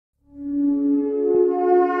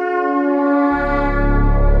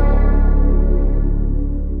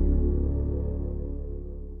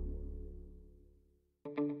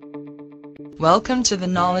Welcome to the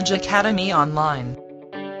Knowledge Academy Online.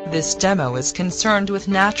 This demo is concerned with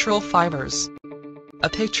natural fibers. A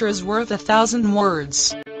picture is worth 1,000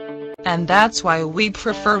 words. And that's why we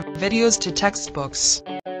prefer videos to textbooks.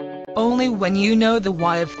 Only when you know the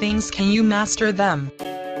why of things can you master them.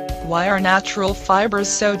 Why are natural fibers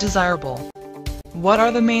so desirable? What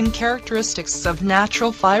are the main characteristics of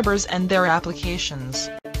natural fibers and their applications?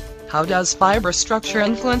 How does fiber structure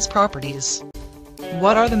influence properties?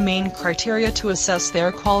 What are the main criteria to assess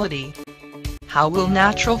their quality? How will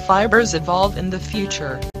natural fibers evolve in the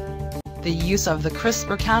future? The use of the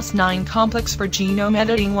CRISPR-Cas9 complex for genome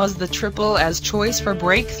editing was the Triple S choice for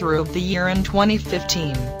breakthrough of the year in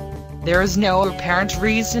 2015. There is no apparent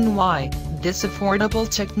reason why this affordable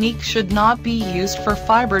technique should not be used for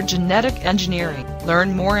fiber genetic engineering.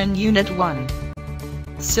 Learn more in Unit 1.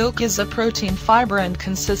 Silk is a protein fiber and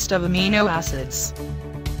consists of amino acids.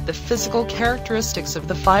 The physical characteristics of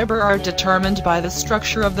the fiber are determined by the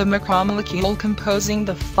structure of the macromolecule composing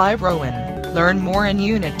the fibroin. Learn more in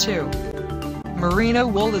Unit 2. Merino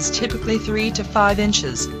wool is typically 3 to 5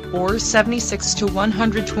 inches, or 76 to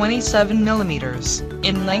 127 millimeters,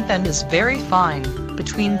 in length and is very fine,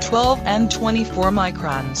 between 12 and 24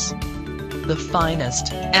 microns. The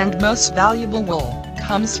finest and most valuable wool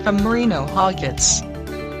comes from merino hoggets.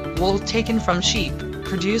 Wool taken from sheep,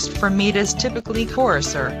 produced for meat, is typically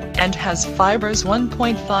coarser, and has fibers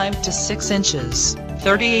 1.5 to 6 inches,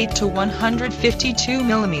 38 to 152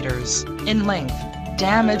 millimeters, in length.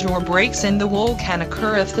 Damage or breaks in the wool can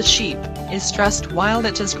occur if the sheep is stressed while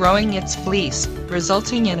it is growing its fleece,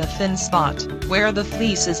 resulting in a thin spot, where the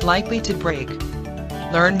fleece is likely to break.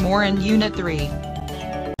 Learn more in Unit 3.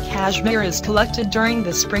 Cashmere is collected during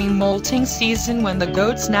the spring molting season when the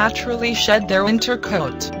goats naturally shed their winter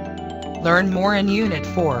coat. Learn more in Unit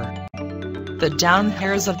 4. The down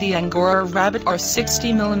hairs of the Angora rabbit are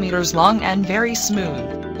 60 millimeters long and very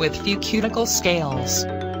smooth, with few cuticle scales.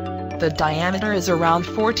 The diameter is around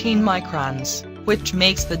 14 microns, which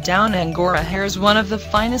makes the down Angora hairs one of the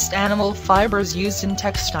finest animal fibers used in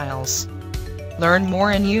textiles. Learn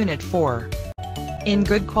more in Unit 4. In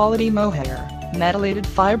good quality mohair, methylated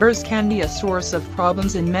fibers can be a source of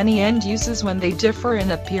problems in many end uses when they differ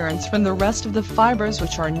in appearance from the rest of the fibers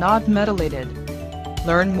which are not methylated.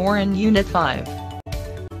 Learn more in Unit 5.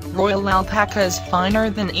 Royal alpaca is finer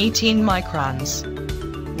than 18 microns.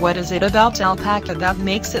 What is it about alpaca that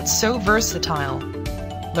makes it so versatile?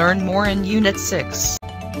 Learn more in Unit 6.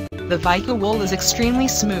 The Vicuña wool is extremely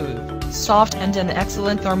smooth, soft and an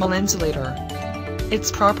excellent thermal insulator. Its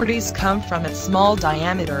properties come from its small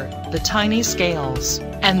diameter, the tiny scales,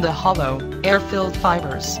 and the hollow, air-filled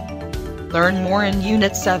fibers. Learn more in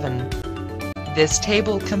Unit 7. This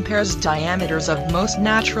table compares diameters of most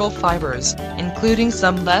natural fibers, including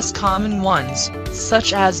some less common ones,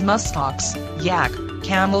 such as muskox, yak,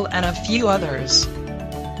 camel and a few others.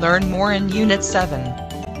 Learn more in Unit 7.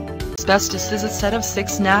 Asbestos is a set of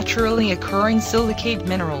 6 naturally occurring silicate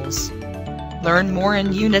minerals. Learn more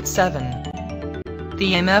in Unit 7.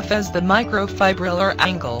 The MF is the microfibrillar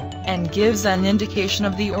angle, and gives an indication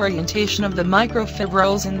of the orientation of the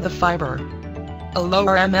microfibrils in the fiber. A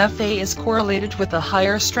lower MFA is correlated with a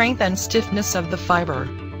higher strength and stiffness of the fiber.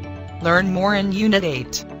 Learn more in Unit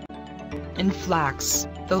 8. In flax,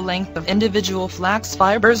 the length of individual flax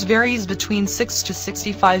fibers varies between 6 to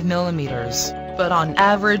 65 millimeters, but on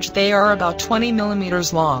average they are about 20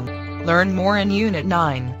 millimeters long. Learn more in Unit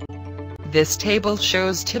 9. This table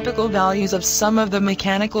shows typical values of some of the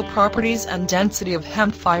mechanical properties and density of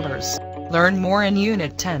hemp fibers. Learn more in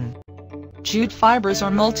Unit 10. Jute fibers are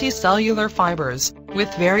multicellular fibers,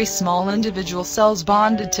 with very small individual cells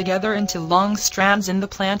bonded together into long strands in the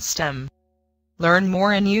plant stem. Learn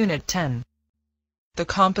more in Unit 10. The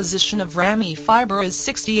composition of Ramie fiber is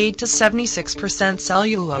 68 to 76%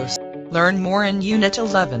 cellulose. Learn more in Unit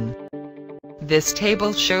 11. This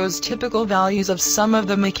table shows typical values of some of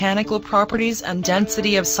the mechanical properties and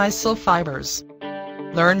density of sisal fibers.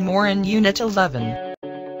 Learn more in Unit 11.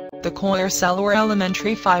 The Coir cell or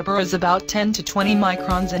elementary fiber is about 10 to 20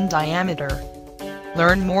 microns in diameter.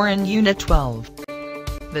 Learn more in Unit 12.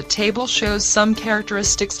 The table shows some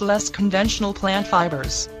characteristics less conventional plant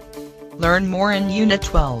fibers. Learn more in Unit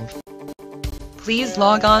 12. Please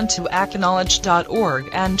log on to ACOKnowledge.org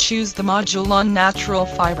and choose the module on natural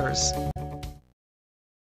fibers.